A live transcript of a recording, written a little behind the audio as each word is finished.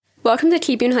Welcome to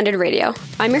Keep You 100 Radio.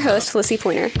 I'm your host, Lissy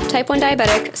Pointer, type 1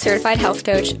 diabetic, certified health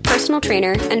coach, personal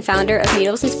trainer, and founder of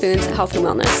Needles and Spoons Health and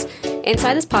Wellness.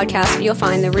 Inside this podcast, you'll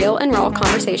find the real and raw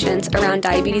conversations around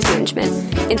diabetes management,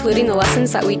 including the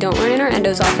lessons that we don't learn in our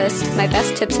endo's office, my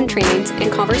best tips and trainings,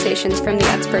 and conversations from the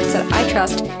experts that I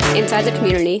trust inside the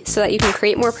community so that you can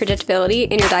create more predictability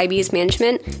in your diabetes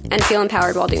management and feel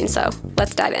empowered while doing so.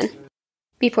 Let's dive in.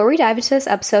 Before we dive into this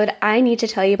episode, I need to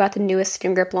tell you about the newest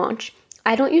Skin Grip launch.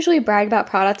 I don't usually brag about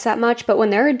products that much, but when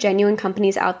there are genuine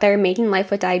companies out there making life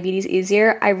with diabetes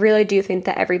easier, I really do think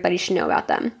that everybody should know about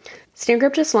them. Skin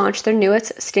Grip just launched their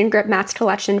newest Skin Grip Mats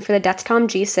collection for the Dexcom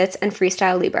G6 and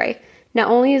Freestyle Libre.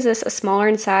 Not only is this a smaller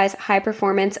in size, high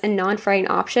performance, and non-fraying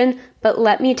option, but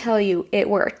let me tell you, it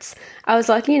works. I was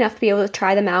lucky enough to be able to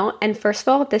try them out, and first of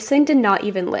all, this thing did not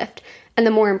even lift. And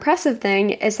the more impressive thing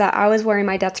is that I was wearing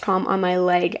my Dexcom on my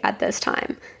leg at this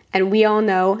time. And we all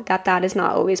know that that is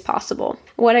not always possible.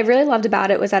 What I really loved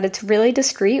about it was that it's really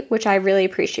discreet, which I really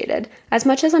appreciated. As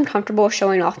much as I'm comfortable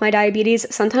showing off my diabetes,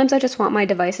 sometimes I just want my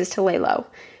devices to lay low.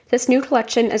 This new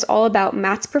collection is all about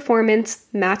Mats performance,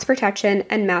 Mats protection,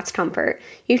 and Mats comfort.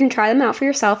 You can try them out for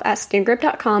yourself at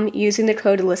skingrip.com using the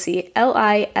code LISSIE,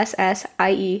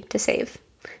 LISSIE, to save.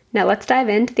 Now let's dive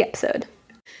into the episode.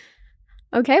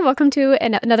 Okay, welcome to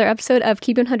another episode of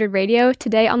Keep 100 Radio.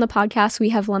 Today on the podcast, we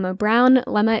have Lemma Brown.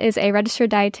 Lemma is a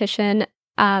registered dietitian,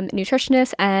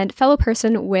 nutritionist, and fellow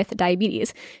person with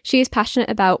diabetes. She is passionate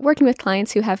about working with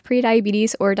clients who have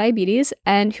prediabetes or diabetes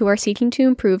and who are seeking to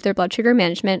improve their blood sugar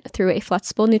management through a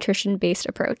flexible nutrition-based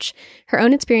approach. Her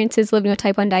own experiences living with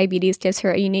type 1 diabetes gives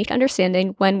her a unique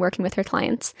understanding when working with her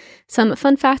clients. Some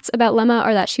fun facts about Lemma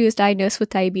are that she was diagnosed with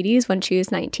diabetes when she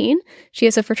was 19. She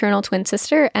has a fraternal twin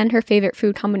sister, and her favorite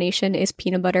food combination is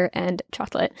peanut butter and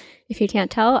chocolate. If you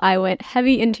can't tell, I went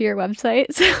heavy into your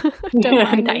website, so don't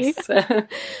mind me. Nice.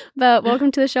 But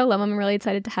welcome to the show, Lemma. I'm really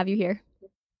excited to have you here.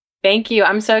 Thank you.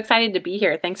 I'm so excited to be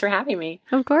here. Thanks for having me.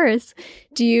 Of course.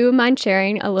 Do you mind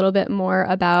sharing a little bit more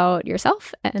about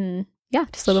yourself? And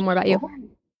just a little bit more about you.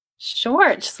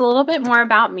 Sure. Just a little bit more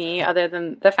about me, other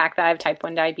than the fact that I have type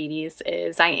 1 diabetes,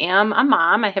 is I am a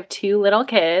mom. I have 2 little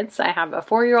kids. I have a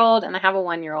 4-year-old and I have a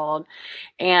 1-year-old.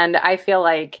 And I feel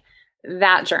like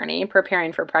that journey,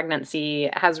 preparing for pregnancy,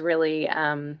 has really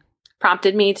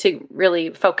prompted me to really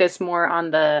focus more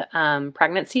on the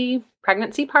pregnancy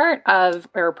part of,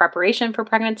 or preparation for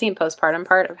pregnancy and postpartum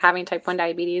part of having type 1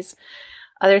 diabetes.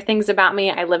 Other things about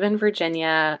me: I live in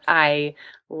Virginia. I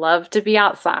love to be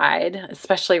outside,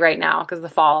 especially right now because the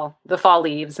fall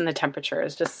leaves and the temperature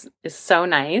is so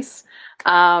nice.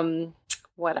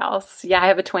 What else? Yeah, I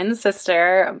have a twin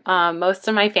sister. Most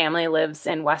of my family lives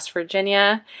in West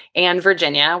Virginia and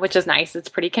Virginia, which is nice. It's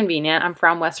pretty convenient. I'm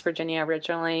from West Virginia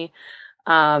originally.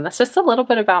 That's just a little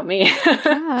bit about me.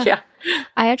 Yeah.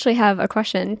 I actually have a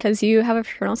question because you have a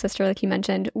fraternal sister, like you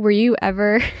mentioned. Did you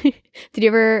ever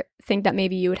think that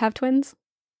maybe you would have twins?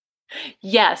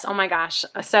 Yes. Oh my gosh.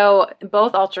 So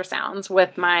both ultrasounds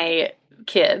with my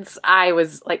kids, I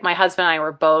was like, my husband and I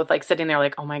were both like sitting there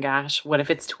like, oh my gosh, what if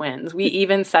it's twins? We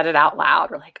even said it out loud.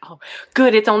 We're like, oh,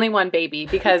 good, it's only one baby,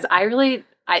 because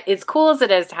as cool as it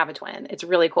is to have a twin, it's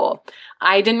really cool.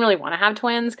 I didn't really want to have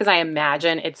twins because I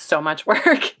imagine it's so much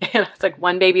work. And it's like,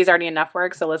 one baby is already enough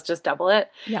work, so let's just double it.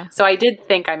 Yeah. So I did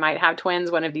think I might have twins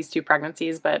one of these 2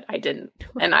 pregnancies, but I didn't.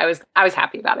 And I was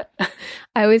happy about it.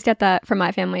 I always get that from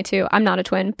my family too. I'm not a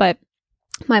twin, but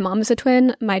my mom is a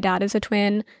twin, my dad is a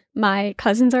twin, my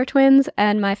cousins are twins,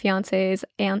 and my fiance's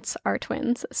aunts are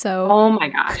twins. So oh my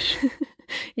gosh.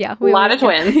 Yeah. A lot of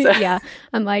twins. Yeah.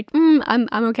 I'm like, I'm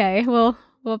okay. We'll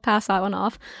pass that one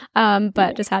off.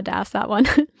 But just had to ask that one.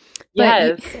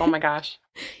 Yes. Oh my gosh.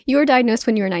 You were diagnosed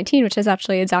when you were 19, which is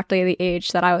actually exactly the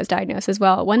age that I was diagnosed as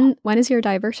well. When is your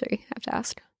diversity? I have to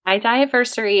ask. My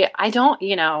diversity, I don't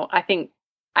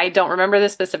remember the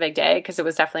specific day because it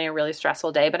was definitely a really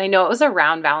stressful day, but I know it was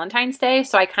around Valentine's Day.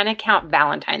 So I kind of count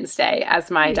Valentine's Day as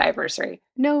my diversity.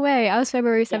 No way. I was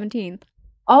February 17th.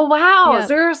 Oh, wow. Yep.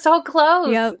 So we were so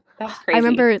close. Yep. That's crazy. I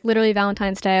remember literally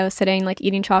Valentine's Day, I was sitting like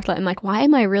eating chocolate. I'm like, why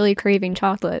am I really craving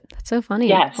chocolate? That's so funny.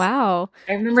 Yes. Wow.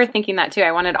 I remember thinking that too.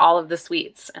 I wanted all of the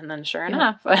sweets. And then sure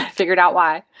enough, I figured out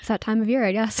why. It's that time of year,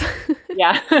 I guess.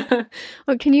 Yeah.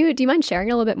 Well, do you mind sharing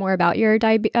a little bit more about your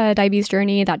diabetes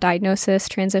journey, that diagnosis,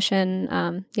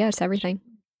 transition? Just everything.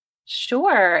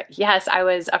 Sure. Yes. I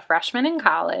was a freshman in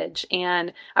college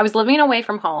and I was living away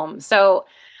from home. So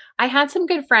I had some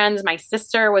good friends. My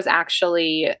sister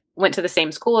went to the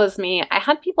same school as me. I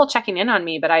had people checking in on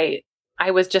me, but I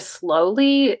was just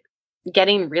slowly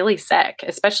getting really sick,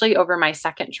 especially over my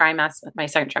second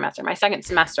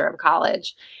semester of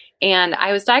college. And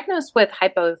I was diagnosed with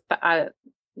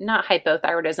not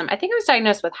hypothyroidism. I think I was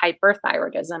diagnosed with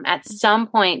hyperthyroidism at some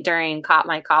point during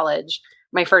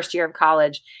my first year of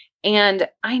college. And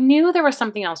I knew there was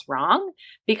something else wrong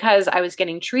because I was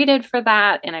getting treated for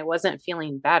that and I wasn't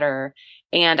feeling better.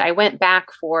 And I went back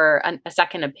for a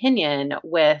second opinion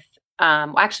with,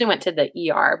 I actually went to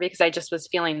the ER because I just was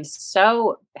feeling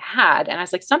so bad. And I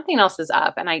was like, something else is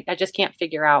up. And I just can't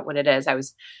figure out what it is. I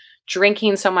was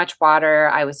drinking so much water.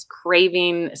 I was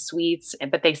craving sweets,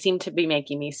 but they seemed to be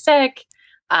making me sick.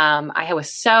 I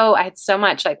had so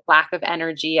much like lack of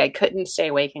energy. I couldn't stay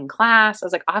awake in class. I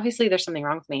was like, obviously there's something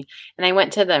wrong with me. And I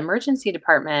went to the emergency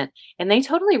department and they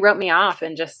totally wrote me off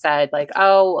and just said like,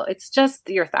 oh, it's just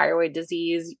your thyroid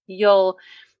disease. You'll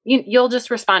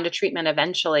just respond to treatment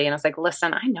eventually. And I was like,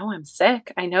 listen, I know I'm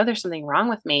sick. I know there's something wrong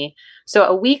with me. So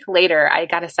a week later, I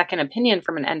got a second opinion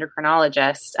from another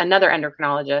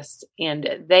endocrinologist,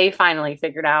 and they finally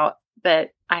figured out that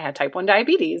I had type 1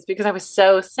 diabetes because I was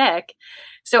so sick.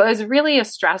 So it was really a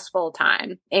stressful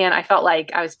time. And I felt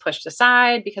like I was pushed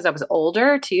aside because I was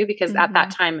older too, because at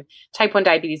that time, type 1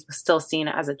 diabetes was still seen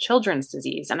as a children's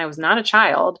disease and I was not a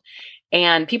child.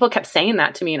 And people kept saying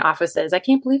that to me in offices. I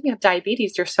can't believe you have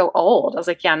diabetes. You're so old. I was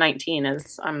like, yeah, 19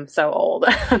 I'm so old.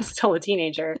 I'm still a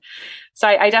teenager. So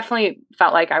I definitely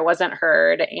felt like I wasn't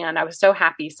heard. And I was so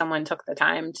happy someone took the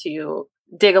time to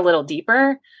dig a little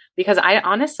deeper because I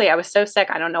was so sick.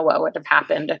 I don't know what would have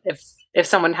happened if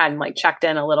someone hadn't like checked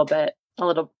in a little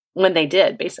when they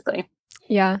did, basically.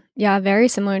 Yeah. Yeah. Very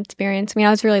similar experience. I mean,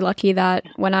 I was really lucky that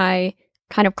when I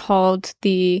kind of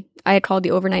I had called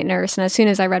the overnight nurse, and as soon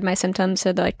as I read my symptoms,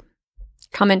 said like,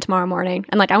 come in tomorrow morning.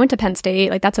 And like, I went to Penn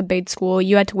State, like that's a big school.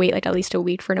 You had to wait like at least a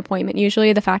week for an appointment.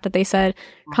 Usually the fact that they said,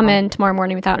 come in tomorrow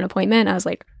morning without an appointment, I was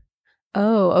like,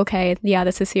 oh, okay. Yeah,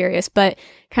 this is serious. But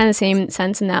kind of the same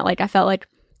sense in that, like, I felt like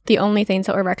the only things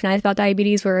that were recognized about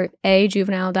diabetes were A,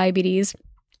 juvenile diabetes,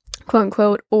 quote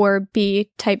unquote, or B,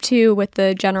 type 2 with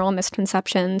the general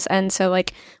misconceptions. And so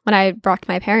like when I brought to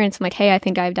my parents, I'm like, hey, I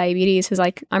think I have diabetes, because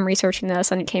like I'm researching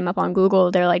this and it came up on Google.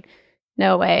 They're like,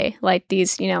 no way, like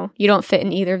these, you don't fit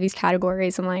in either of these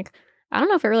categories. I'm like, I don't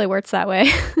know if it really works that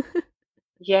way.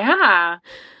 Yeah,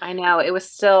 I know. It was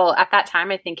still at that time,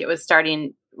 I think we're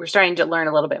starting to learn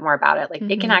a little bit more about it. Like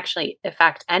it can actually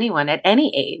affect anyone at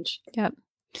any age. Yep.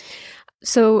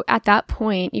 So at that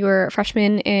point, you were a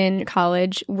freshman in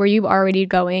college. Were you already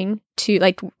going to,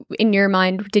 like, in your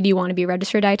mind, did you want to be a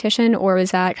registered dietitian, or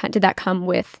did that come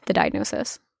with the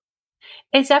diagnosis?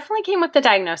 It definitely came with the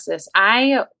diagnosis.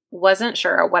 I wasn't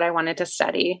sure what I wanted to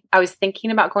study. I was thinking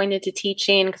about going into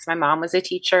teaching because my mom was a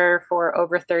teacher for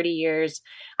over 30 years.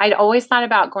 I'd always thought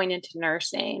about going into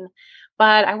nursing,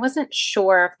 but I wasn't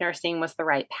sure if nursing was the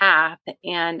right path.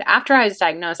 And after I was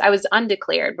diagnosed, I was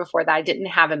undeclared before that. I didn't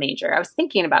have a major. I was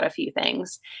thinking about a few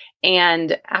things.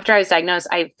 And after I was diagnosed,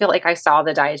 I feel like I saw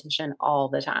the dietitian all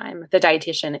the time, the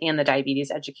dietitian and the diabetes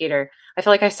educator. I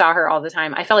feel like I saw her all the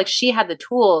time. I felt like she had the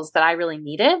tools that I really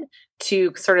needed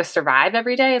to sort of survive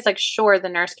every day. It's like, sure, the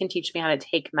nurse can teach me how to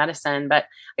take medicine, but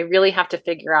I really have to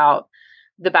figure out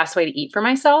the best way to eat for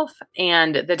myself.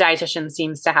 And the dietitian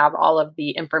seems to have all of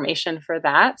the information for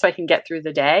that. So I can get through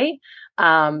the day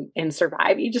and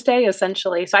survive each day,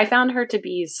 essentially. So I found her to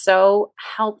be so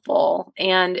helpful.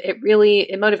 And it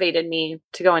motivated me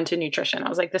to go into nutrition. I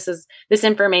was like, this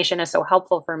information is so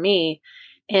helpful for me.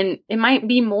 And it might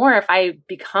be more if I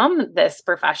become this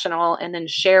professional and then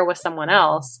share with someone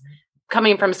else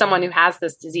coming from someone who has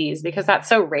this disease, because that's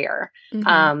so rare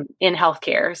in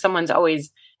healthcare. Someone's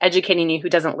always educating you who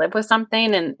doesn't live with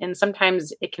something. And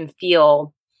sometimes it can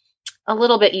feel a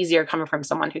little bit easier coming from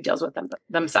someone who deals with them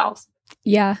themselves.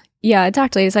 Yeah. Yeah,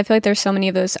 exactly. Because I feel like there's so many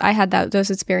of those. I had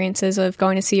those experiences of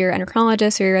going to see your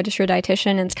endocrinologist or your registered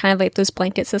dietitian. And it's kind of like those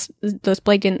blanket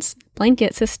statements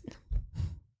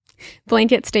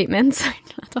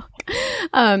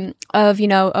of,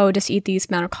 oh, just eat these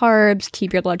amount of carbs,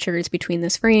 keep your blood sugars between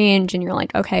this range. And you're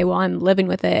like, okay, well, I'm living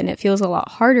with it. And it feels a lot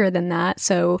harder than that.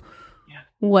 So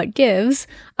what gives?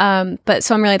 But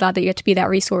so I'm really glad that you get to be that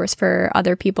resource for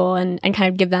other people and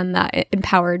kind of give them that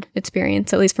empowered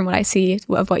experience, at least from what I see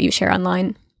of what you share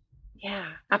online. Yeah,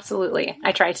 absolutely.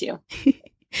 I try to.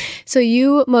 So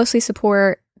you mostly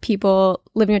support people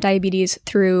living with diabetes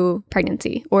through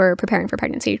pregnancy or preparing for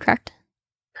pregnancy, correct?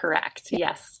 Correct. Yeah.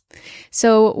 Yes.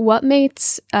 So what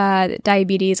makes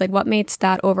diabetes, like what makes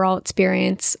that overall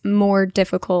experience more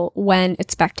difficult when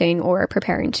expecting or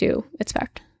preparing to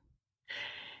expect?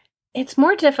 It's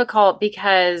more difficult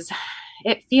because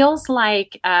it feels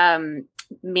like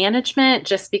management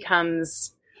just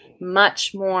becomes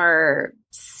much more,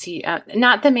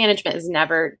 not that management is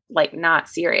never like not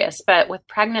serious, but with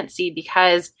pregnancy,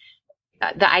 because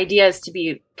the idea is to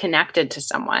be connected to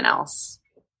someone else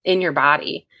in your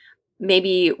body.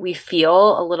 Maybe we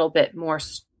feel a little bit more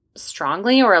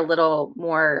strongly or a little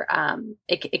more,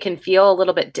 it can feel a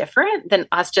little bit different than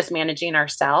us just managing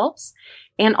ourselves.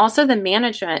 And also the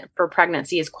management for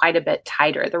pregnancy is quite a bit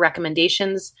tighter. The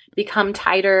recommendations become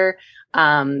tighter.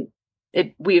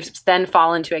 We've then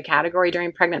fall into a category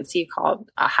during pregnancy called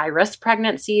a high risk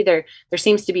pregnancy. There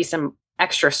seems to be some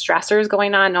extra stressors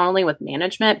going on, not only with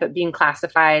management, but being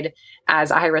classified as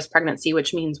a high risk pregnancy,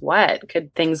 which means what?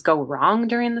 Could things go wrong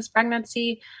during this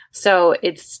pregnancy? So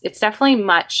it's definitely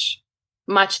much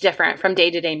different from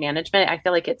day-to-day management. I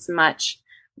feel like it's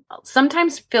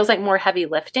sometimes feels like more heavy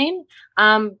lifting,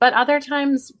 but other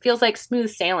times feels like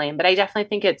smooth sailing. But I definitely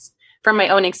think it's, from my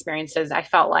own experiences, I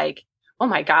felt like, oh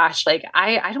my gosh, like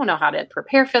I don't know how to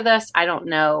prepare for this. I don't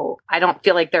know. I don't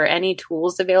feel like there are any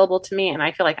tools available to me. And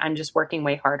I feel like I'm just working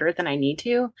way harder than I need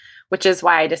to, which is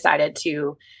why I decided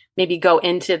to maybe go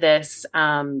into this,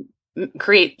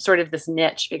 create sort of this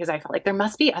niche, because I felt like there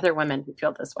must be other women who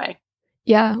feel this way.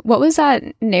 Yeah. What was that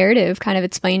narrative kind of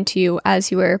explained to you as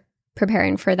you were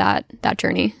preparing for that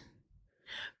journey?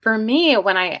 For me,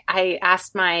 when I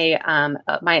asked my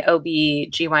my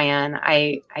OB/GYN,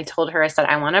 I told her, I said,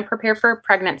 I want to prepare for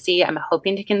pregnancy. I'm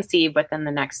hoping to conceive within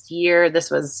the next year. This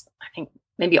was, I think,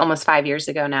 maybe almost 5 years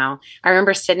ago now. I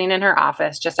remember sitting in her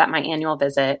office just at my annual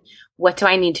visit. What do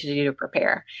I need to do to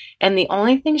prepare? And the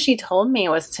only thing she told me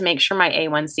was to make sure my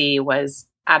A1C was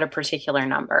at a particular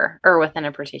number or within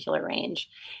a particular range.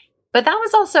 But that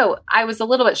was also, I was a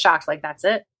little bit shocked, like, that's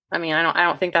it. I mean, I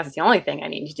don't think that's the only thing I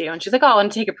need to do. And she's like, oh, I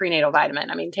want to take a prenatal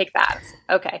vitamin. I mean, take that.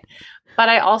 Okay. But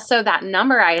I also, that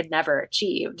number I had never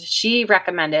achieved. She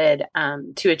recommended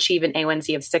to achieve an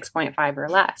A1C of 6.5 or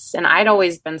less. And I'd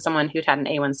always been someone who'd had an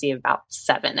A1C of about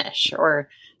 7-ish or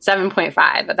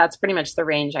 7.5. But that's pretty much the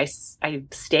range I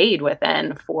stayed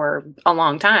within for a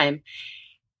long time.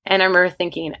 And I remember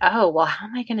thinking, oh, well, how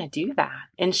am I going to do that?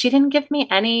 And she didn't give me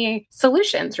any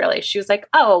solutions, really. She was like,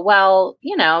 oh, well,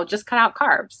 just cut out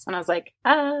carbs. And I was like,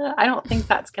 I don't think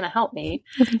that's going to help me.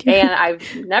 And I've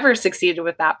never succeeded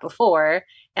with that before.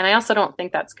 And I also don't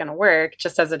think that's going to work,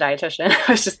 just as a dietitian.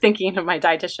 I was just thinking of my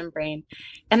dietitian brain.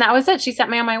 And that was it. She sent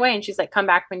me on my way and she's like, come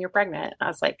back when you're pregnant. And I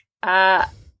was like, I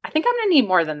think I'm going to need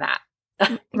more than that.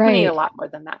 Right. I need a lot more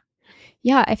than that.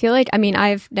 Yeah, I feel like, I mean,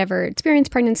 I've never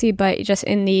experienced pregnancy, but just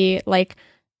in the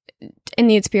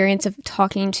experience of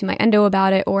talking to my endo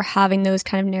about it or having those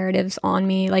kind of narratives on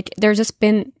me, like there's just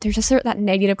that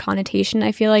negative connotation.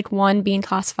 I feel like, one, being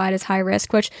classified as high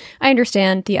risk, which I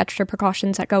understand the extra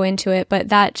precautions that go into it, but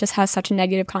that just has such a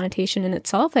negative connotation in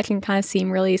itself that can kind of seem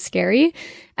really scary.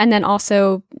 And then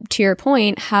also, to your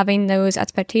point, having those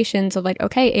expectations of like,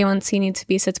 okay, A1C needs to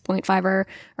be 6.5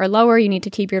 or lower. You need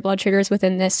to keep your blood sugars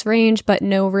within this range, but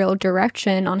no real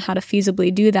direction on how to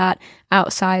feasibly do that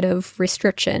outside of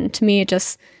restriction. To me, it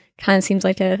just kind of seems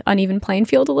like an uneven playing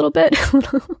field a little bit.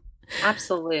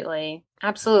 Absolutely.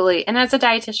 Absolutely. And as a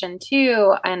dietitian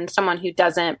too, and someone who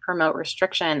doesn't promote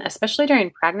restriction, especially during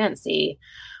pregnancy,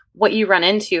 what you run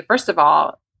into, first of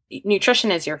all,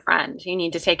 nutrition is your friend. You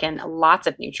need to take in lots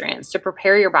of nutrients to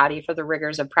prepare your body for the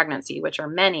rigors of pregnancy, which are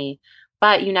many.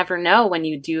 But you never know, when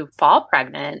you do fall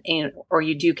pregnant or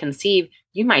you do conceive,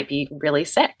 you might be really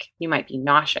sick. You might be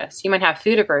nauseous. You might have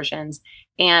food aversions.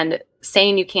 And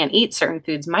saying you can't eat certain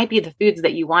foods might be the foods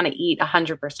that you want to eat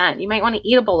 100%. You might want to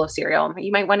eat a bowl of cereal.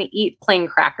 You might want to eat plain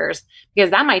crackers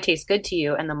because that might taste good to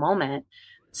you in the moment.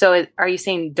 So are you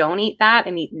saying don't eat that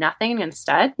and eat nothing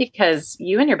instead? Because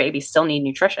you and your baby still need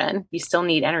nutrition. You still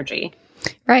need energy.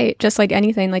 Right. Just like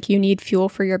anything, like you need fuel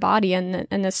for your body, and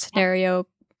in this scenario,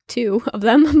 two of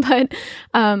them. But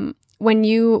when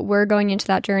you were going into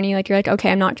that journey, like you're like,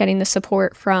 okay, I'm not getting the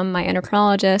support from my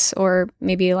endocrinologist, or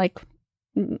maybe like,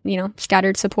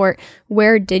 scattered support.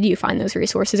 Where did you find those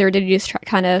resources, or did you just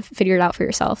kind of figure it out for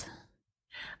yourself?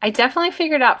 I definitely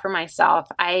figured out for myself.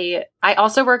 I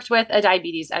also worked with a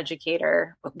diabetes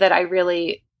educator that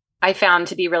I found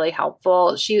to be really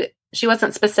helpful. She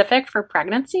wasn't specific for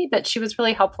pregnancy, but she was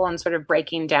really helpful in sort of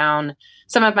breaking down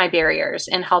some of my barriers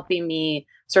and helping me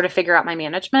sort of figure out my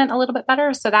management a little bit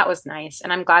better. So that was nice.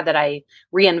 And I'm glad that I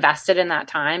reinvested in that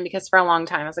time, because for a long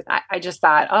time I was like, I just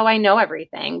thought, oh, I know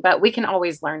everything, but we can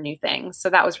always learn new things. So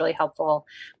that was really helpful.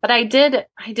 But I did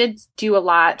do a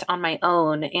lot on my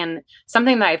own. And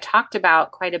something that I've talked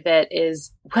about quite a bit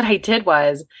is what I did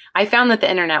was I found that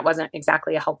the internet wasn't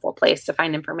exactly a helpful place to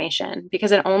find information,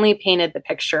 because it only painted the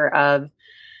picture of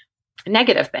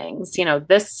negative things.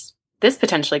 this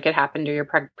potentially could happen during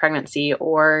your pregnancy,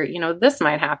 or, this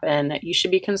might happen. You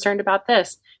should be concerned about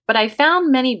this. But I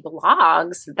found many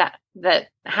blogs that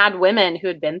had women who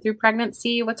had been through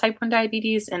pregnancy with type 1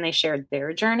 diabetes, and they shared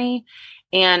their journey.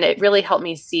 And it really helped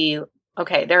me see,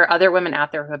 okay, there are other women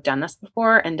out there who have done this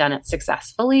before and done it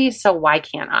successfully. So why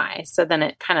can't I? So then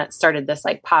it kind of started this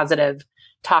like positive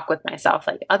talk with myself,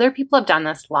 like other people have done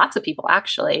this, lots of people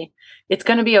actually. It's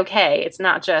going to be okay. It's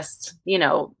not just,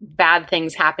 bad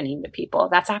things happening to people.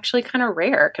 That's actually kind of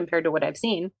rare compared to what I've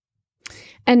seen.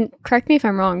 And correct me if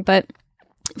I'm wrong, but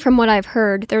from what I've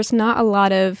heard, there's not a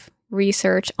lot of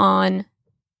research on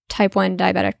type 1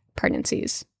 diabetic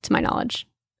pregnancies, to my knowledge.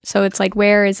 So it's like,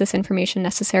 where is this information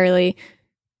necessarily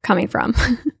coming from?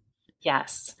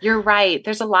 Yes, you're right.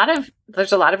 There's a lot of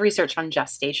research on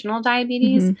gestational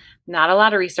diabetes, not a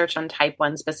lot of research on type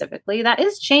 1 specifically. That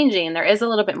is changing. There is a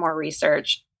little bit more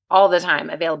research all the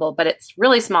time available, but it's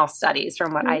really small studies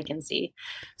from what I can see.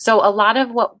 So a lot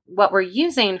of what we're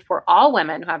using for all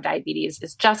women who have diabetes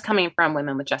is just coming from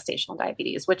women with gestational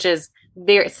diabetes, which is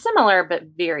very similar, but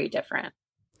very different.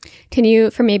 Can you,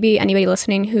 for maybe anybody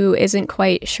listening who isn't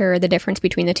quite sure the difference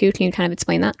between the two, can you kind of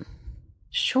explain that?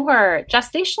 Sure.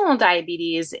 Gestational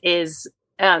diabetes is,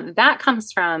 that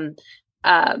comes from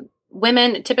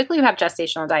women typically who have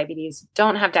gestational diabetes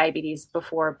don't have diabetes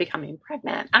before becoming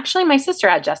pregnant. Actually, my sister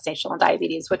had gestational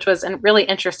diabetes, which was really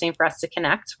interesting for us to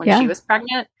connect when she was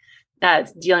pregnant,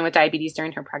 dealing with diabetes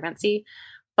during her pregnancy.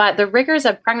 But the rigors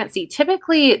of pregnancy,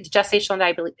 typically gestational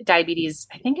diabetes,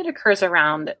 I think it occurs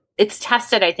it's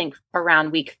tested, I think,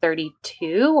 around week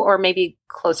 32 or maybe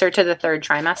closer to the third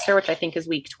trimester, which I think is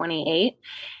week 28.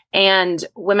 And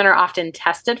women are often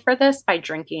tested for this by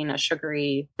drinking a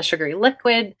sugary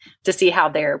liquid to see how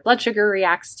their blood sugar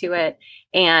reacts to it.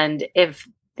 And if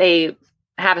they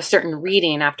have a certain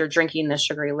reading after drinking the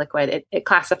sugary liquid, it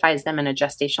classifies them in a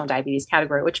gestational diabetes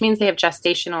category, which means they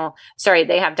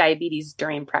have diabetes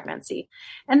during pregnancy.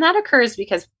 And that occurs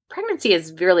because pregnancy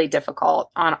is really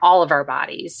difficult on all of our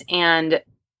bodies, and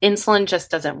insulin just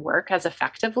doesn't work as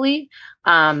effectively.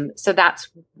 So that's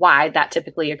why that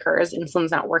typically occurs.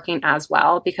 Insulin's not working as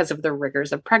well because of the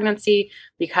rigors of pregnancy,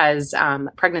 because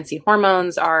pregnancy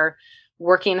hormones are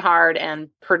working hard and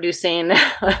producing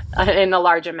in a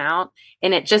large amount,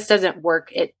 and it just doesn't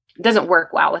work. It doesn't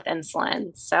work well with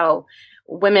insulin. So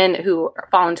women who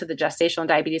fall into the gestational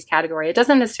diabetes category, it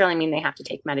doesn't necessarily mean they have to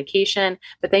take medication,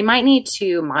 but they might need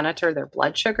to monitor their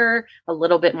blood sugar a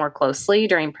little bit more closely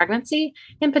during pregnancy,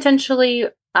 and potentially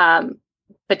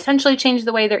change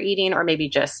the way they're eating, or maybe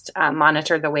just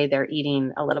monitor the way they're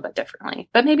eating a little bit differently,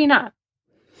 but maybe not.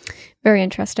 Very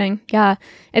interesting. Yeah.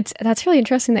 That's really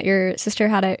interesting that your sister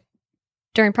had it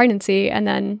during pregnancy, and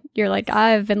then you're like,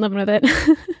 I've been living with it.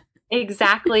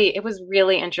 Exactly. It was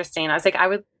really interesting. I was like,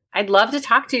 I'd love to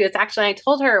talk to you. It's actually, I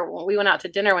told her when we went out to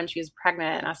dinner when she was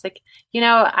pregnant, and I was like,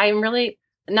 I'm really,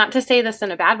 not to say this in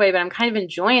a bad way, but I'm kind of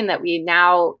enjoying that we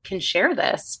now can share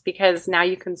this, because now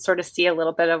you can sort of see a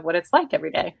little bit of what it's like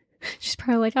every day. She's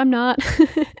probably like, I'm not.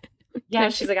 Yeah,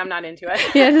 she's like, I'm not into it.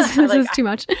 Yeah, this is too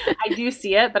much. I do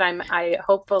see it, but I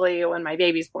hopefully when my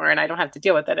baby's born, I don't have to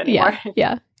deal with it anymore.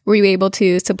 Yeah. Were you able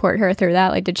to support her through that?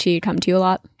 Like, did she come to you a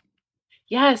lot?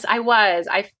 Yes, I was.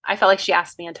 I felt like she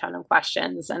asked me a ton of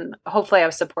questions, and hopefully I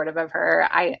was supportive of her.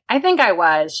 I think I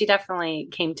was. She definitely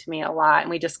came to me a lot, and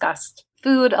we discussed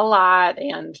food a lot,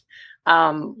 and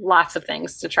lots of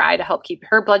things to try to help keep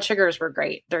her blood sugars were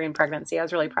great during pregnancy. I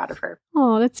was really proud of her.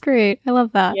 Oh, that's great. I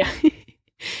love that. Yeah.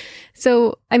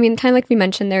 So, I mean, kind of like we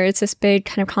mentioned, there is this big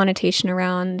kind of connotation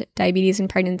around diabetes and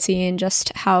pregnancy, and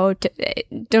just how,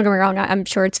 don't get me wrong, I'm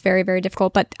sure it's very, very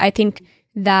difficult, but I think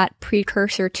that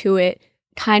precursor to it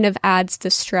kind of adds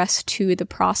the stress to the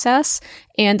process,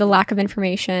 and the lack of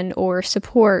information or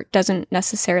support doesn't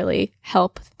necessarily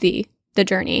help the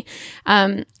journey.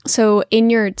 So in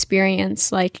your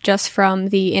experience, like just from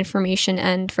the information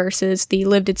end versus the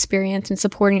lived experience and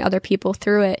supporting other people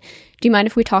through it, do you mind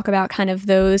if we talk about kind of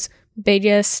those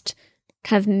biggest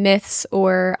kind of myths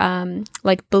or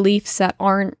like beliefs that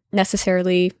aren't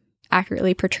necessarily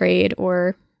accurately portrayed,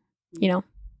 or, not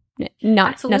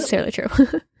Absolutely. Necessarily true?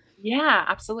 Yeah,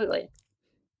 absolutely.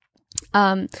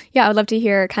 Yeah, I would love to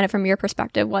hear kind of from your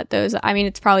perspective what those, I mean,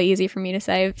 it's probably easy for me to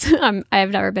say, I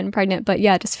have never been pregnant, but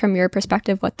yeah, just from your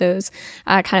perspective, what those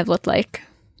kind of looked like.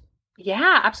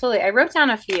 Yeah, absolutely. I wrote down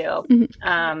a few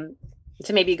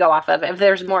to maybe go off of. If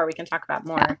there's more, we can talk about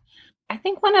more. Yeah. I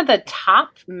think one of the top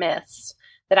myths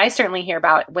that I certainly hear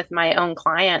about with my own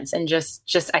clients, and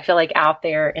just I feel like out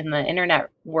there in the internet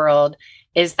world,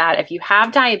 is that if you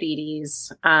have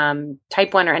diabetes,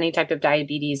 type 1 or any type of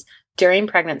diabetes, during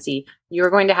pregnancy, you're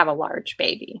going to have a large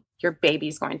baby. Your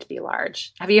baby's going to be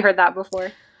large. Have you heard that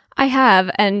before? I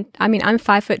have, and I mean, I'm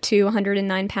 5'2",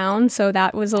 109 pounds, so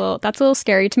that's a little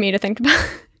scary to me to think about.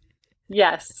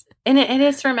 Yes. And it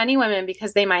is for many women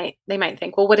because they might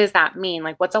think, well, what does that mean?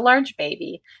 Like, what's a large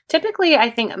baby? Typically,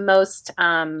 I think most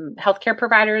healthcare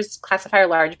providers classify a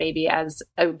large baby as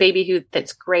a baby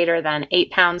that's greater than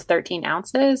 8 pounds, 13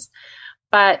 ounces.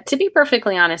 But to be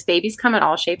perfectly honest, babies come in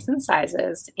all shapes and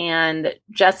sizes. And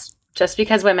just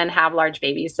because women have large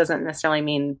babies doesn't necessarily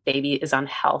mean baby is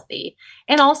unhealthy.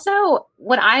 And also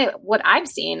what I've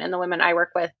seen in the women I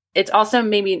work with, it's also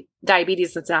maybe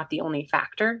diabetes that's not the only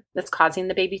factor that's causing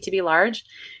the baby to be large.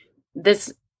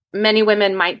 Many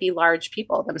women might be large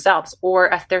people themselves, or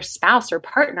if their spouse or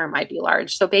partner might be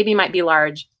large. So baby might be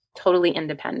large, totally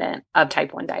independent of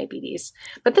type 1 diabetes.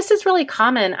 But this is really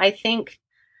common. I think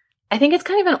it's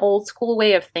kind of an old school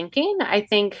way of thinking. I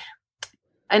think,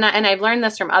 and I've learned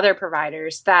this from other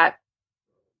providers, that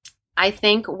I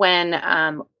think when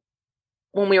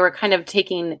we were kind of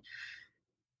taking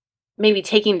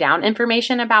down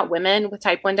information about women with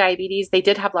type 1 diabetes, they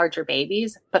did have larger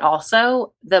babies, but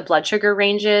also the blood sugar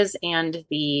ranges and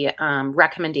the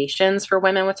recommendations for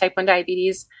women with type 1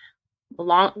 diabetes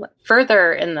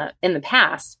further in the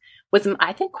past was,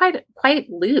 I think, quite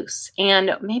loose,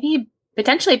 and maybe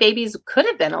potentially babies could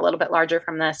have been a little bit larger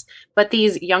from this, but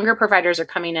these younger providers are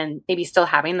coming in maybe still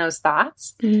having those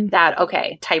thoughts that,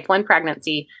 okay, type 1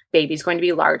 pregnancy, baby's going to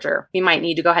be larger. We might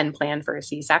need to go ahead and plan for a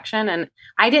C-section. And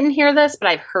I didn't hear this, but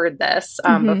I've heard this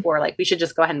before, like, we should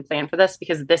just go ahead and plan for this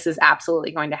because this is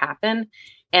absolutely going to happen.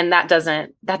 And that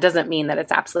doesn't mean that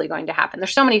it's absolutely going to happen.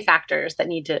 There's so many factors that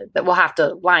will have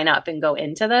to line up and go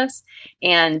into this.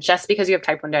 And just because you have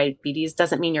type 1 diabetes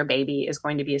doesn't mean your baby is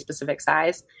going to be a specific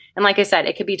size. And like I said,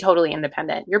 it could be totally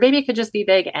independent. Your baby could just be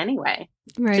big anyway.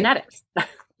 Right. Genetics.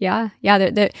 Yeah.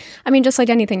 I mean, just like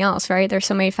anything else, right? There's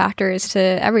so many factors to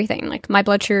everything. Like, my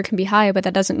blood sugar can be high, but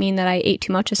that doesn't mean that I ate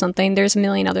too much of something. There's a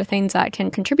million other things that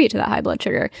can contribute to that high blood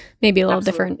sugar. Maybe a little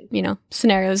different,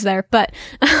 scenarios there. But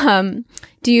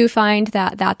do you find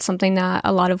that that's something that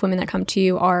a lot of women that come to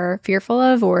you are fearful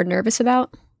of or nervous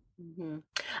about? Mm-hmm.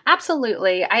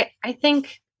 Absolutely. I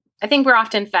think we're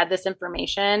often fed this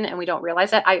information and we don't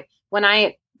realize it.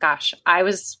 I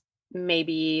was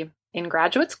maybe in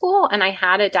graduate school and I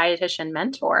had a dietitian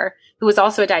mentor who was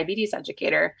also a diabetes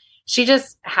educator. She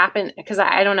just happened, because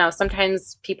I don't know,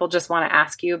 sometimes people just want to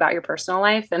ask you about your personal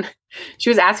life. And she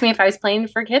was asking me if I was planning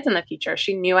for kids in the future.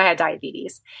 She knew I had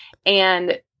diabetes.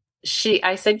 And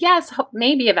I said, yes,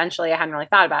 maybe eventually. I hadn't really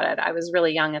thought about it. I was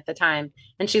really young at the time.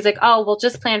 And she's like, oh, well,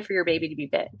 just plan for your baby to be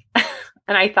big.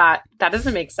 And I thought, that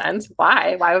doesn't make sense.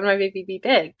 Why would my baby be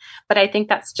big? But I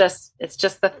think it's just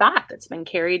the thought that's been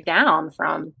carried down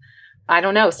from, I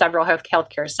don't know, several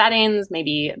healthcare settings,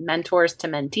 maybe mentors to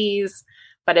mentees,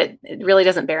 but it really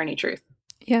doesn't bear any truth.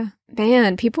 Yeah,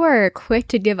 man, people are quick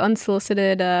to give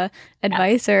unsolicited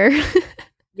advice. Yes.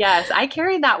 Yes, I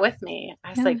carried that with me. I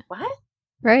was like, what?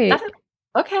 Right.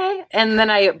 Okay. And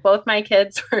then both my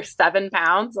kids were 7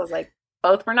 pounds. I was like,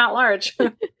 both were not large.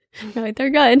 Right, they're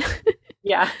good.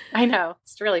 Yeah, I know.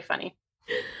 It's really funny.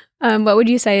 What would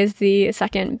you say is the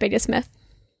second biggest myth?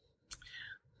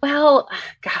 Well,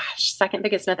 gosh, second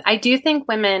biggest myth. I do think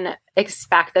women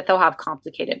expect that they'll have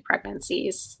complicated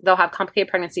pregnancies.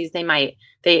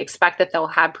 They expect that they'll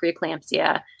have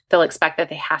preeclampsia. They'll expect that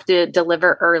they have to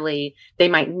deliver early. They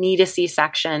might need a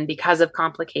C-section because of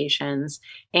complications.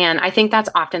 And I think that's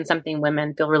often something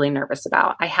women feel really nervous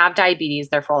about. I have diabetes,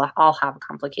 therefore I'll have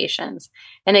complications.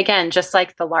 And again, just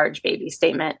like the large baby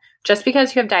statement, just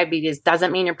because you have diabetes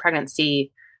doesn't mean your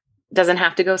pregnancy doesn't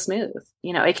have to go smooth.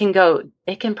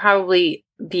 It can probably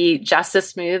be just as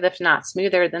smooth, if not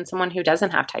smoother, than someone who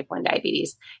doesn't have type 1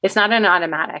 diabetes. It's not an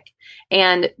automatic.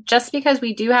 And just because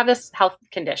we do have this health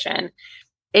condition,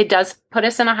 it does put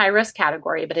us in a high risk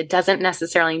category, but it doesn't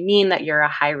necessarily mean that you're a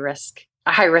high risk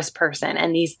person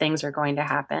and these things are going to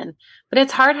happen. But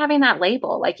it's hard having that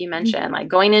label, like you mentioned, like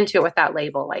going into it with that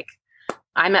label, like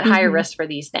I'm at higher risk for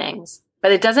these things,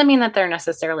 but it doesn't mean that they're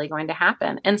necessarily going to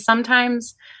happen. And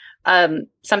sometimes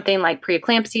something like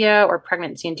preeclampsia or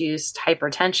pregnancy-induced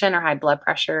hypertension or high blood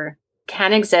pressure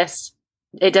can exist.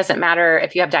 It doesn't matter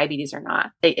if you have diabetes or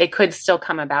not. It could still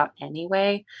come about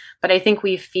anyway. But I think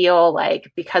we feel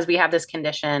like because we have this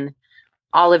condition,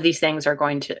 all of these things are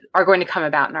going to come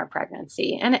about in our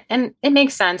pregnancy, and it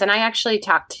makes sense. And I actually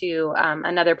talked to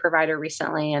another provider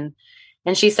recently, and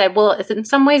she said, well, in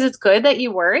some ways it's good that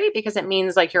you worry because it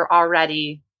means like you're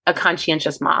already a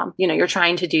conscientious mom. You're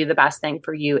trying to do the best thing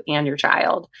for you and your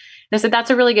child. And I said, that's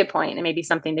a really good point, and maybe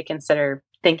something to consider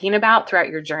thinking about throughout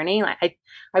your journey. Like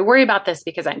I worry about this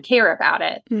because I care about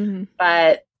it,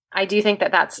 but I do think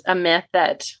that that's a myth,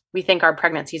 that we think our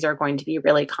pregnancies are going to be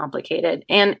really complicated.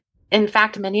 And in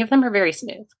fact, many of them are very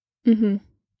smooth.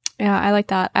 Yeah, I like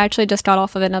that. I actually just got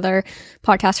off of another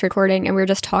podcast recording, and we were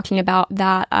just talking about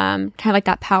that, kind of like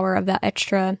that power of that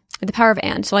extra, the power of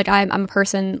and. So like I'm a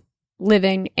person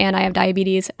living and I have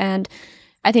diabetes, and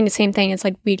I think the same thing. It's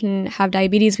like we can have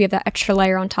diabetes, we have that extra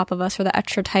layer on top of us, or the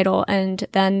extra title, and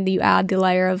then you add the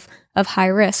layer of high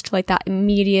risk, like that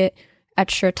immediate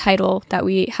extra title that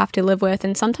we have to live with.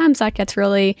 And sometimes that gets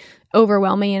really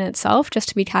overwhelming in itself, just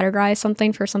to be categorized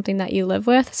something for something that you live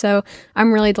with. So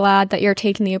I'm really glad that you're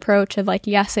taking the approach of like,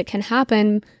 yes, it can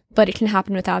happen, but it can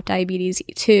happen without diabetes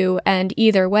too. And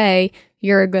either way,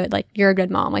 you're a good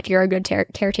mom, like you're a good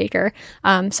caretaker.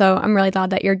 So I'm really glad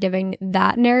that you're giving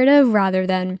that narrative rather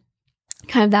than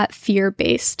kind of that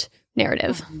fear-based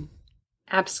narrative.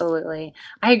 Absolutely.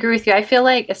 I agree with you. I feel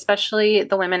like especially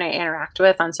the women I interact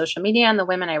with on social media and the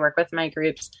women I work with in my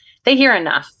groups, they hear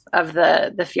enough of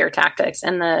the fear tactics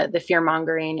and the fear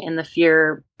mongering and the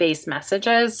fear-based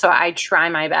messages. So I try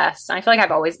my best. And I feel like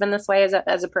I've always been this way as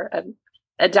a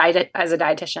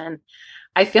dietitian.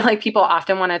 I feel like people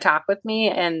often want to talk with me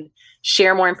and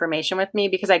share more information with me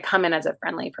because I come in as a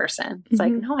friendly person. It's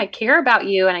like, no, I care about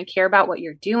you and I care about what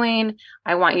you're doing.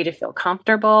 I want you to feel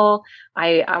comfortable.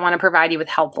 I want to provide you with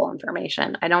helpful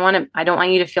information. I don't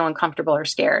want you to feel uncomfortable or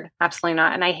scared. Absolutely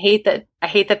not. And I hate that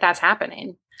that's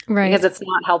happening. Right. Because it's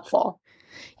not helpful.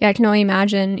 Yeah, I can only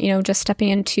imagine, just stepping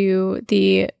into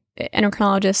the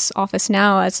endocrinologist's office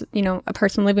now as, a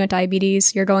person living with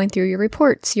diabetes, you're going through your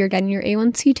reports, you're getting your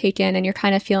A1C taken, and you're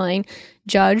kind of feeling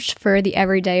judged for the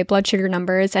everyday blood sugar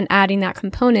numbers, and adding that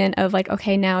component of like,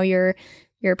 okay, now you're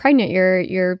pregnant,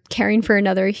 you're caring for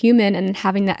another human, and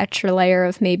having that extra layer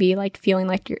of maybe like feeling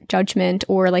like your judgment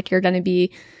or like you're going to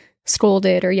be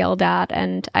scolded or yelled at.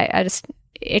 And I just,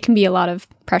 it can be a lot of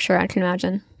pressure, I can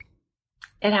imagine.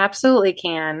 It absolutely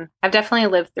can. I've definitely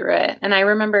lived through it. And I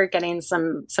remember getting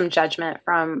some judgment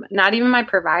from not even my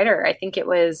provider. I think it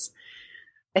was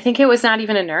not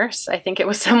even a nurse. I think it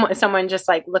was someone just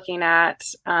like looking at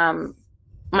my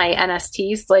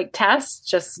NST's like test,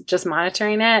 just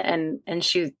monitoring it. And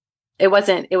it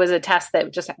was a test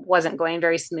that just wasn't going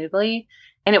very smoothly.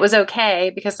 And it was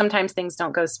okay because sometimes things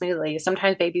don't go smoothly.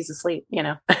 Sometimes baby's asleep,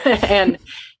 and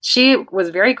she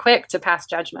was very quick to pass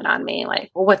judgment on me.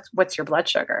 Like, well, what's your blood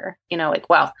sugar?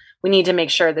 Well, we need to make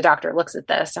sure the doctor looks at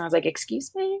this. And I was like, excuse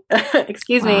me,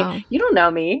 excuse me. You don't know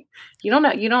me. You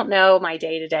don't know my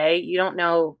day to day. You don't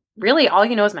know, really, all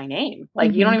you know is my name.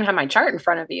 Like, you don't even have my chart in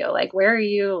front of you. Like, where are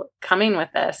you coming with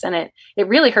this? And it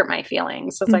really hurt my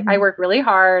feelings. So it's like, I work really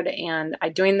hard and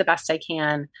I'm doing the best I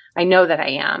can. I know that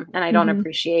I am, and I don't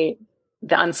appreciate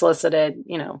the unsolicited,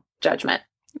 judgment.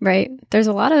 Right. There's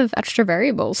a lot of extra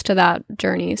variables to that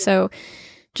journey. So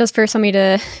just for somebody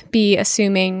to be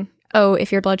assuming, oh,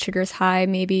 if your blood sugar is high,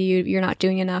 maybe you're not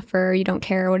doing enough, or you don't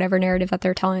care, or whatever narrative that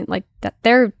they're telling, like that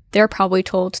they're probably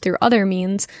told through other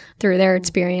means, through their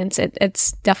experience.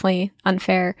 It's definitely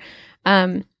unfair.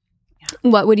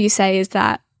 What would you say is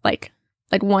that like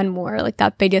one more, like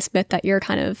that biggest myth that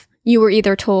you were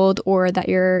either told or that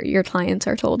your clients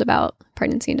are told about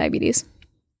pregnancy and diabetes?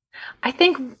 I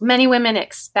think many women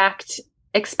expect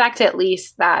at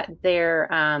least that they're,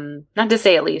 not to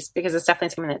say at least, because it's definitely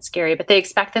something that's scary, but they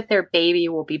expect that their baby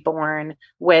will be born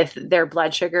with their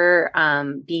blood sugar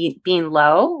being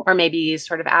low, or maybe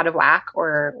sort of out of whack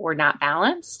or not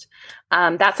balanced.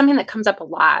 That's something that comes up a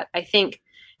lot, I think.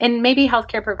 And maybe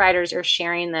healthcare providers are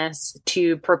sharing this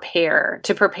to prepare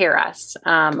us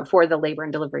for the labor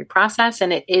and delivery process.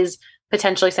 And it is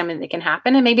potentially something that can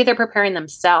happen. And maybe they're preparing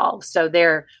themselves, so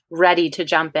they're ready to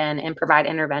jump in and provide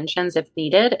interventions if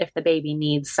needed, if the baby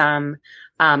needs some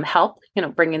help,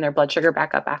 bringing their blood sugar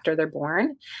back up after they're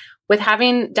born. With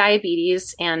having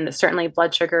diabetes, and certainly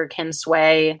blood sugar can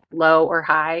sway low or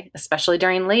high, especially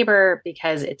during labor,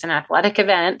 because it's an athletic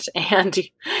event and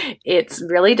it's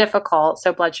really difficult.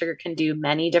 So blood sugar can do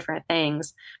many different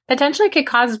things. Potentially could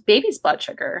cause baby's blood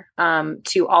sugar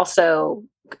to also,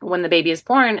 when the baby is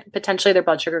born, potentially their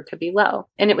blood sugar could be low,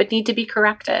 and it would need to be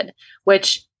corrected,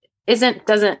 which isn't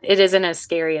as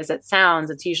scary as it sounds.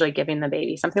 It's usually giving the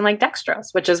baby something like dextrose,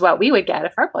 which is what we would get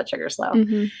if our blood sugar is low.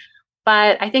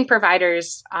 But I think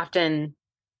providers often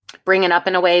bring it up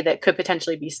in a way that could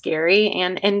potentially be scary,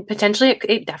 and potentially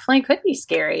it definitely could be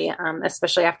scary,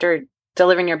 especially after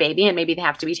delivering your baby, and maybe they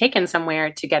have to be taken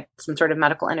somewhere to get some sort of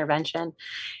medical intervention.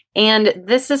 And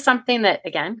this is something that,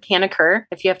 again, can occur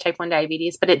if you have type 1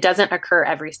 diabetes, but it doesn't occur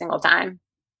every single time.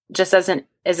 Just as an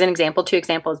example, 2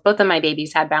 examples, both of my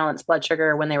babies had balanced blood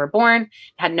sugar when they were born,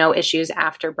 had no issues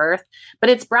after birth. But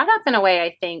it's brought up in a way,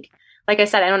 I think, like I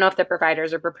said, I don't know if the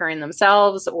providers are preparing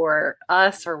themselves or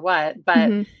us or what,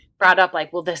 but brought up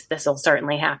like, well, this will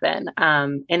certainly happen.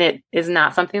 And it is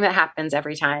not something that happens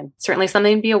every time. Certainly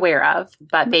something to be aware of,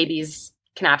 but babies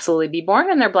can absolutely be born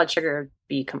and their blood sugar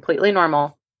be completely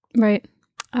normal. Right.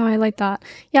 Oh, I like that.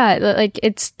 Yeah, like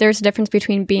there's a difference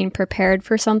between being prepared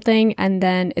for something and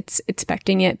then it's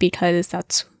expecting it because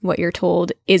that's what you're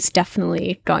told is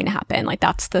definitely going to happen. Like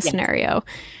that's the scenario.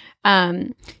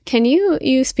 Can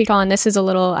you speak on, this is a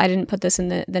little, I didn't put this in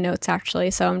the notes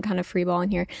actually, so I'm kind of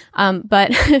freeballing here.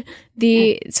 But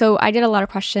so I did a lot of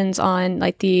questions on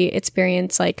like the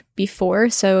experience like before,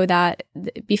 so that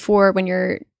before when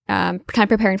you're kind of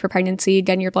preparing for pregnancy,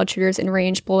 getting your blood sugars in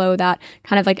range below that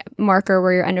kind of like marker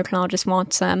where your endocrinologist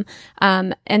wants them.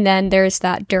 And then there's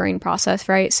that during process,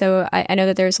 right? So I know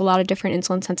that there's a lot of different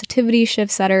insulin sensitivity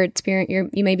shifts that are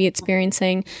you may be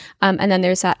experiencing. And then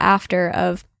there's that after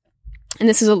of, and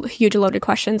this is a huge loaded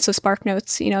question, so Spark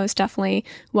Notes, is definitely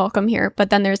welcome here. But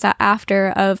then there's that after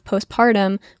of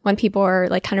postpartum when people are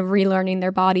like kind of relearning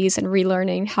their bodies and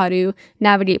relearning how to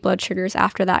navigate blood sugars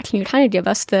after that. Can you kind of give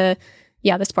us the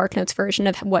Spark Notes version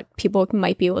of what people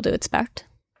might be able to expect?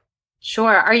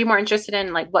 Sure. Are you more interested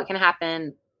in like what can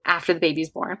happen after the baby's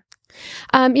born?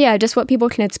 Just what people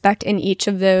can expect in each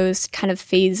of those kind of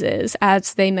phases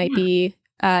as they might be,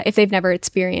 if they've never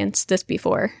experienced this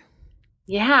before.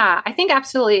 Yeah, I think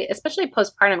absolutely, especially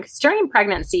postpartum, because during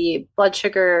pregnancy, blood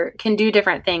sugar can do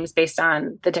different things based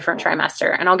on the different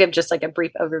trimester. And I'll give just like a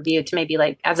brief overview to maybe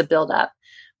like as a buildup.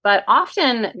 But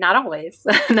often, not always,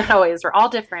 we're all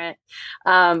different.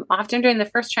 Often during the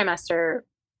first trimester,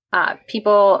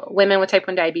 women with type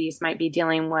 1 diabetes might be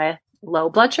dealing with low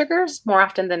blood sugars more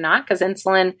often than not, because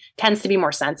insulin tends to be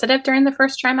more sensitive during the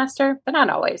first trimester, but not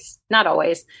always,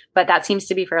 but that seems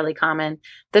to be fairly common.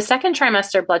 The second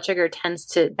trimester, blood sugar tends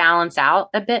to balance out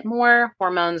a bit more.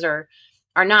 Hormones are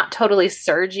not totally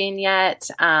surging yet.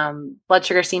 Blood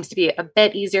sugar seems to be a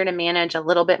bit easier to manage, a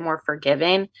little bit more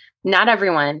forgiving. Not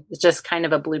everyone is just kind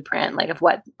of a blueprint, like of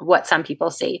what some people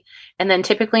see. And then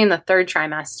typically in the third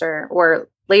trimester or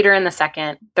later in the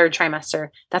third trimester,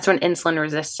 that's when insulin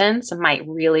resistance might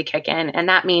really kick in. And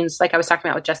that means, like I was talking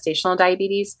about with gestational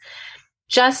diabetes,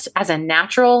 just as a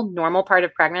natural, normal part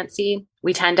of pregnancy,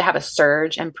 we tend to have a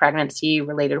surge in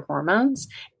pregnancy-related hormones.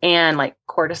 And like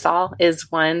cortisol is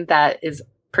one that is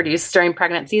produced during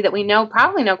pregnancy that we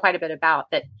probably know quite a bit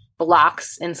about, that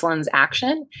blocks insulin's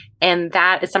action. And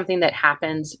that is something that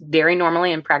happens very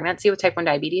normally in pregnancy with type 1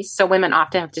 diabetes. So women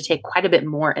often have to take quite a bit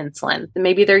more insulin than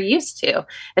maybe they're used to,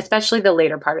 especially the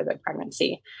later part of their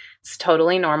pregnancy. It's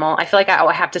totally normal. I feel like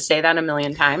I have to say that a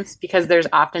million times because there's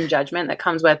often judgment that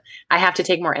comes with, I have to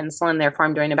take more insulin, therefore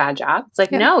I'm doing a bad job. It's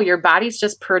like, no, your body's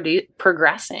just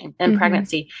progressing in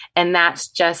pregnancy. And that's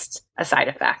just a side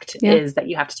effect is that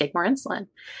you have to take more insulin.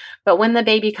 But when the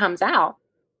baby comes out,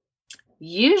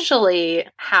 usually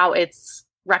how it's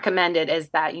recommended is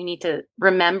that you need to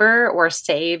remember or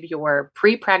save your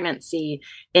pre-pregnancy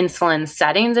insulin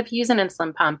settings if you use an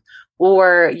insulin pump,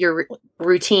 or your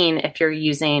routine if you're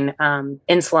using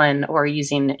insulin or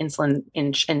using insulin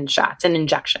in shots and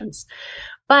injections.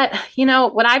 But,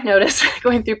 what I've noticed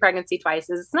going through pregnancy twice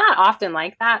is it's not often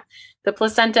like that. The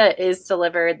placenta is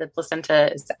delivered, the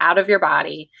placenta is out of your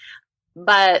body,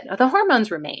 but the hormones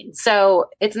remain. So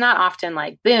it's not often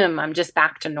like, boom, I'm just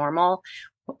back to normal.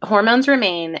 Hormones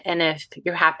remain. And if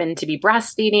you happen to be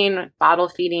breastfeeding, bottle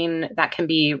feeding, that can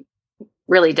be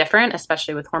really different,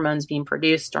 especially with hormones being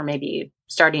produced or maybe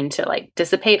starting to like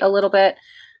dissipate a little bit.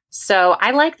 So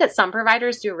I like that some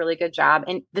providers do a really good job.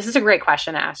 And this is a great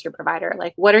question to ask your provider.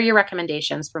 Like, what are your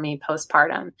recommendations for me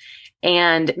postpartum?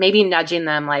 And maybe nudging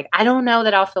them like, I don't know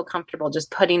that I'll feel comfortable just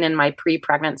putting in my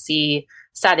pre-pregnancy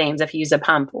settings if you use a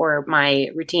pump or my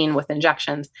routine with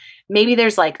injections. Maybe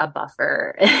there's like a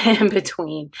buffer in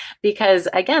between, because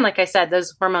again, like I said,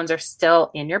 those hormones are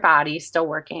still in your body, still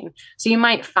working. So you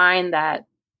might find that,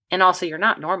 and also you're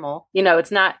not normal, you're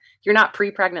not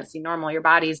pre-pregnancy normal. Your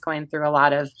body's going through a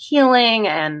lot of healing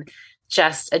and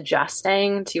just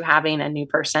adjusting to having a new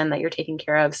person that you're taking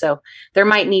care of. So there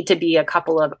might need to be a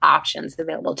couple of options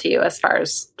available to you as far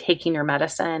as taking your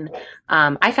medicine.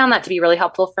 I found that to be really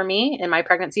helpful for me in my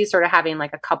pregnancy, sort of having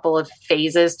like a couple of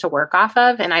phases to work off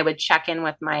of. And I would check in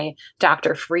with my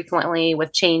doctor frequently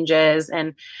with changes.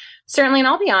 And Certainly, and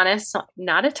I'll be honest,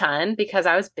 not a ton because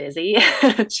I was busy,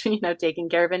 taking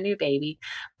care of a new baby.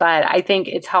 But I think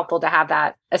it's helpful to have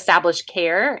that established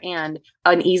care and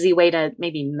an easy way to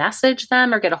maybe message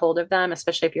them or get a hold of them,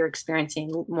 especially if you're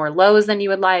experiencing more lows than you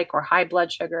would like or high blood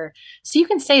sugar. So you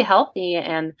can stay healthy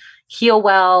and heal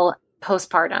well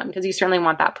postpartum, because you certainly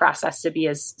want that process to be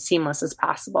as seamless as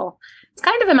possible. It's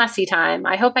kind of a messy time.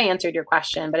 I hope I answered your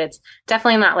question, but it's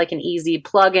definitely not like an easy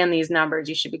plug in these numbers,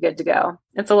 you should be good to go.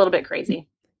 It's a little bit crazy.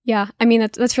 Yeah, I mean,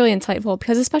 that's really insightful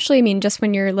because especially, I mean, just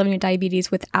when you're living with diabetes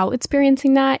without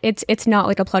experiencing that, it's not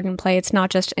like a plug and play. It's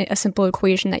not just a simple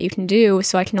equation that you can do.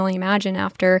 So I can only imagine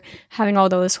after having all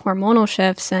those hormonal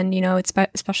shifts and, it's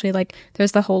especially like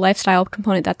there's the whole lifestyle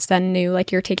component that's then new,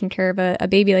 like you're taking care of a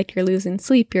baby, like you're losing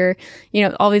sleep, you're,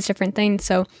 all these different things.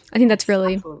 So I think that's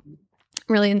really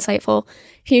insightful.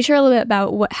 Can you share a little bit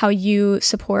about how you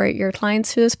support your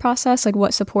clients through this process? Like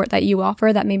what support that you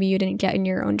offer that maybe you didn't get in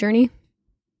your own journey?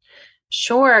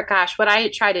 Sure. Gosh, what I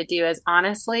try to do is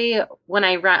honestly, when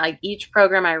I run like each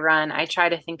program I run, I try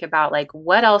to think about like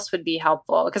what else would be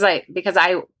helpful because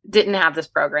I didn't have this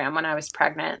program when I was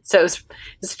pregnant. So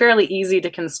it's fairly easy to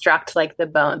construct like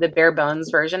the bare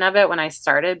bones version of it when I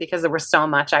started because there was so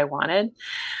much I wanted.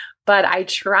 But I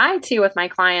try to with my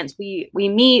clients, we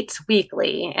meet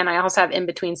weekly, and I also have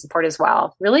in-between support as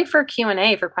well, really for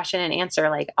Q&A, for question and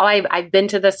answer, like, oh, I've been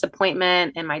to this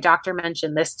appointment and my doctor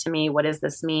mentioned this to me. What does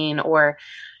this mean? Or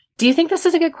do you think this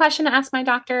is a good question to ask my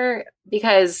doctor?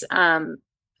 Because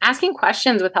asking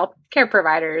questions with healthcare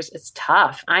providers is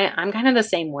tough. I'm kind of the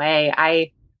same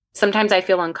way. Sometimes I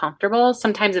feel uncomfortable.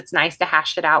 Sometimes it's nice to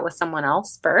hash it out with someone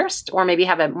else first, or maybe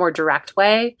have a more direct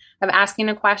way of asking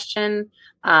a question.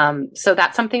 So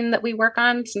that's something that we work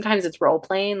on. Sometimes it's role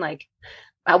playing, like,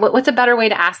 what's a better way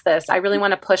to ask this? I really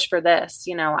want to push for this.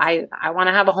 I want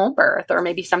to have a home birth or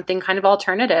maybe something kind of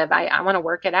alternative. I want to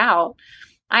work it out.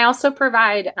 I also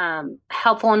provide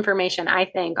helpful information, I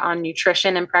think, on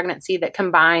nutrition and pregnancy that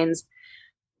combines.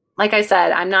 Like I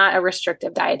said, I'm not a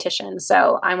restrictive dietitian,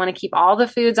 so I want to keep all the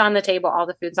foods on the table, all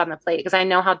the foods on the plate, because I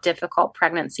know how difficult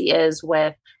pregnancy is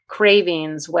with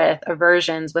cravings, with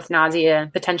aversions, with nausea,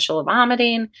 potential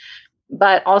vomiting.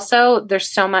 But also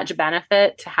there's so much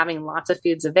benefit to having lots of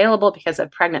foods available because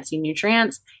of pregnancy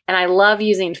nutrients. And I love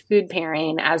using food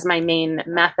pairing as my main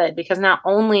method because not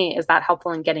only is that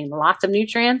helpful in getting lots of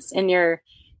nutrients in your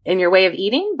way of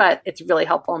eating, but it's really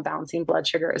helpful in balancing blood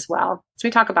sugar as well. So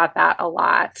we talk about that a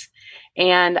lot.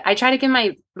 And I try to give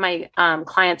my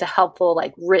clients a helpful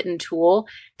like written tool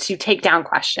to take down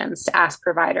questions, to ask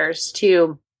providers,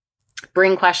 to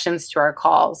bring questions to our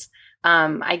calls.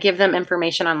 I give them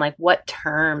information on like what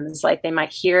terms like they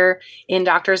might hear in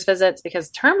doctor's visits because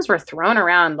terms were thrown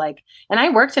around like, and I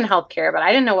worked in healthcare, but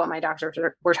I didn't know what my doctors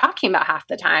were talking about half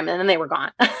the time, and then they were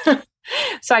gone.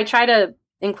 So I try to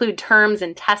include terms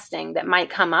and testing that might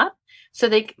come up so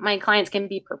my clients can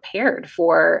be prepared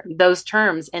for those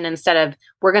terms. And instead of,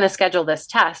 we're going to schedule this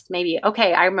test, maybe,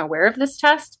 okay, I'm aware of this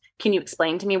test. Can you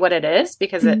explain to me what it is?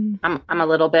 Because I'm a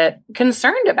little bit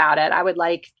concerned about it. I would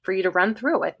like for you to run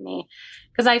through it with me.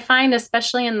 Because I find,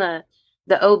 especially in the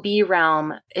OB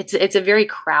realm, it's a very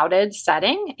crowded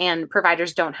setting, and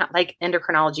providers don't have, like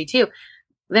endocrinology too,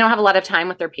 they don't have a lot of time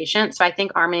with their patients. So I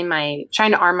think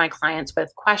trying to arm my clients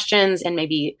with questions and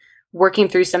maybe working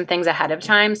through some things ahead of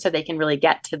time so they can really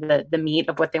get to the meat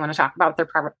of what they want to talk about with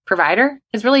their provider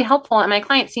is really helpful. And my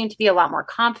clients seem to be a lot more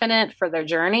confident for their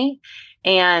journey.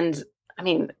 And I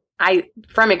mean,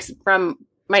 from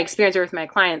my experience with my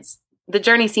clients, the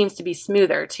journey seems to be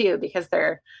smoother too, because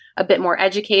they're a bit more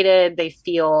educated. They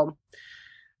feel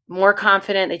more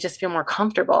confident. They just feel more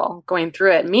comfortable going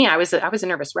through it. Me, I was a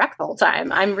nervous wreck the whole time.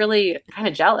 I'm really kind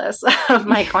of jealous of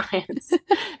my clients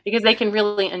because they can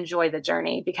really enjoy the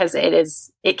journey because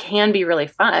it can be really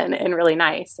fun and really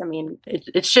nice. I mean,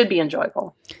 it should be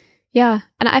enjoyable. Yeah.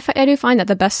 And I do find that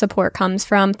the best support comes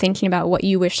from thinking about what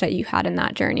you wish that you had in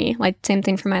that journey. Like same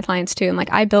thing for my clients too. And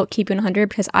like I built Keep 100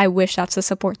 because I wish that's the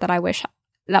support that I wish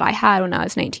that I had when I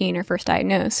was 19 or first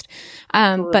diagnosed.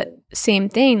 But same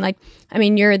thing, like, I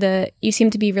mean, you seem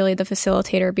to be really the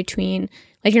facilitator between,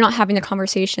 like, you're not having the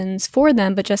conversations for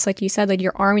them, but just like you said, like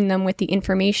you're arming them with the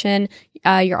information,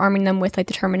 you're arming them with like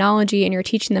the terminology, and you're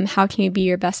teaching them how can you be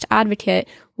your best advocate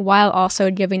while also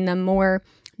giving them more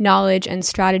knowledge and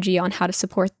strategy on how to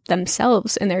support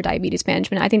themselves in their diabetes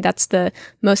management. I think that's the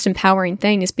most empowering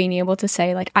thing, is being able to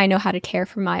say, like, I know how to care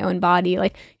for my own body.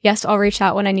 Like, yes, I'll reach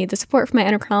out when I need the support from my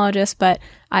endocrinologist, but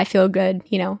I feel good,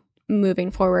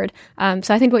 moving forward.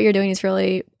 So I think what you're doing is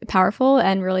really powerful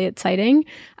and really exciting.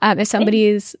 If somebody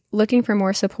is looking for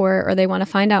more support or they want to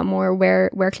find out more,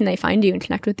 where can they find you and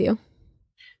connect with you?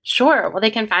 Sure. Well,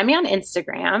 they can find me on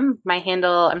Instagram. My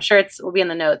handle, I'm sure will be in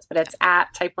the notes, but it's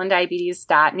at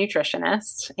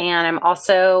type1diabetes.nutritionist. And I'm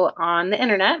also on the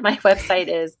internet. My website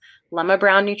is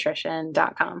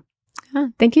lemmaBrownNutrition.com.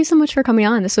 Thank you so much for coming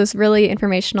on. This was really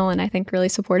informational and I think really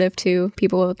supportive to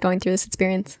people going through this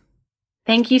experience.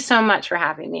 Thank you so much for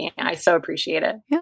having me. I so appreciate it. Yeah.